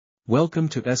Welcome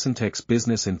to Eccentex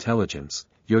Business Intelligence,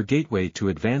 your gateway to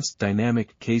advanced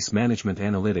dynamic case management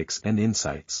analytics and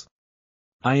insights.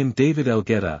 I am David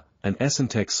Elgueta, an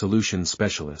Eccentex solutions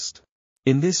specialist.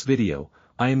 In this video,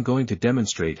 I am going to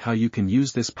demonstrate how you can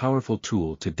use this powerful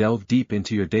tool to delve deep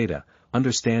into your data,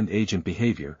 understand agent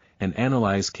behavior, and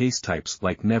analyze case types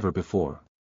like never before.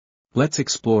 Let's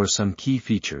explore some key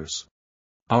features.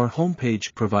 Our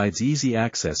homepage provides easy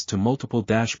access to multiple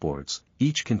dashboards,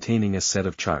 each containing a set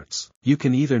of charts. You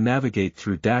can either navigate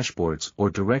through dashboards or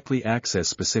directly access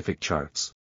specific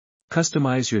charts.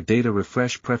 Customize your data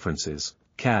refresh preferences,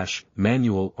 cache,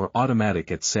 manual or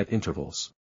automatic at set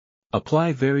intervals.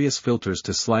 Apply various filters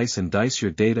to slice and dice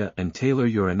your data and tailor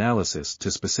your analysis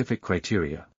to specific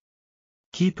criteria.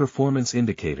 Key performance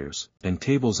indicators and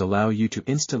tables allow you to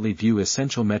instantly view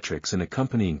essential metrics in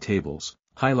accompanying tables,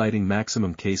 highlighting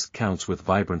maximum case counts with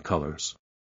vibrant colors.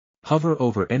 Hover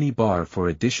over any bar for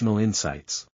additional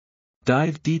insights.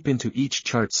 Dive deep into each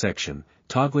chart section,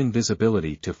 toggling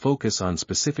visibility to focus on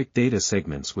specific data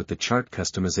segments with the chart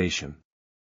customization.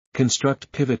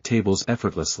 Construct pivot tables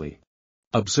effortlessly.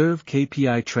 Observe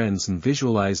KPI trends and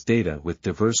visualize data with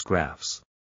diverse graphs.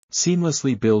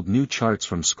 Seamlessly build new charts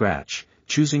from scratch,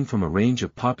 choosing from a range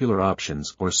of popular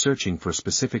options or searching for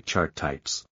specific chart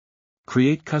types.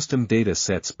 Create custom data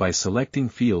sets by selecting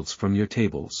fields from your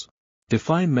tables.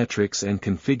 Define metrics and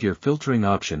configure filtering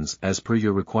options as per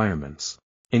your requirements.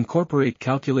 Incorporate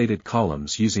calculated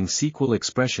columns using SQL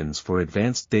expressions for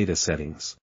advanced data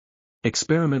settings.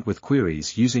 Experiment with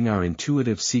queries using our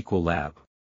intuitive SQL lab.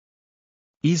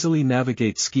 Easily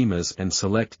navigate schemas and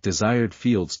select desired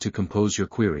fields to compose your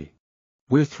query.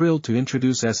 We're thrilled to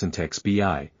introduce Eccentex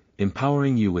BI,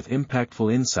 empowering you with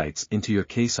impactful insights into your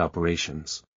case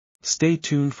operations. Stay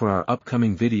tuned for our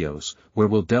upcoming videos, where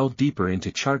we'll delve deeper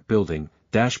into chart building,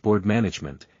 dashboard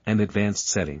management, and advanced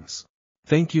settings.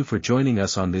 Thank you for joining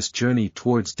us on this journey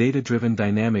towards data-driven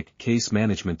dynamic case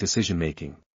management decision-making.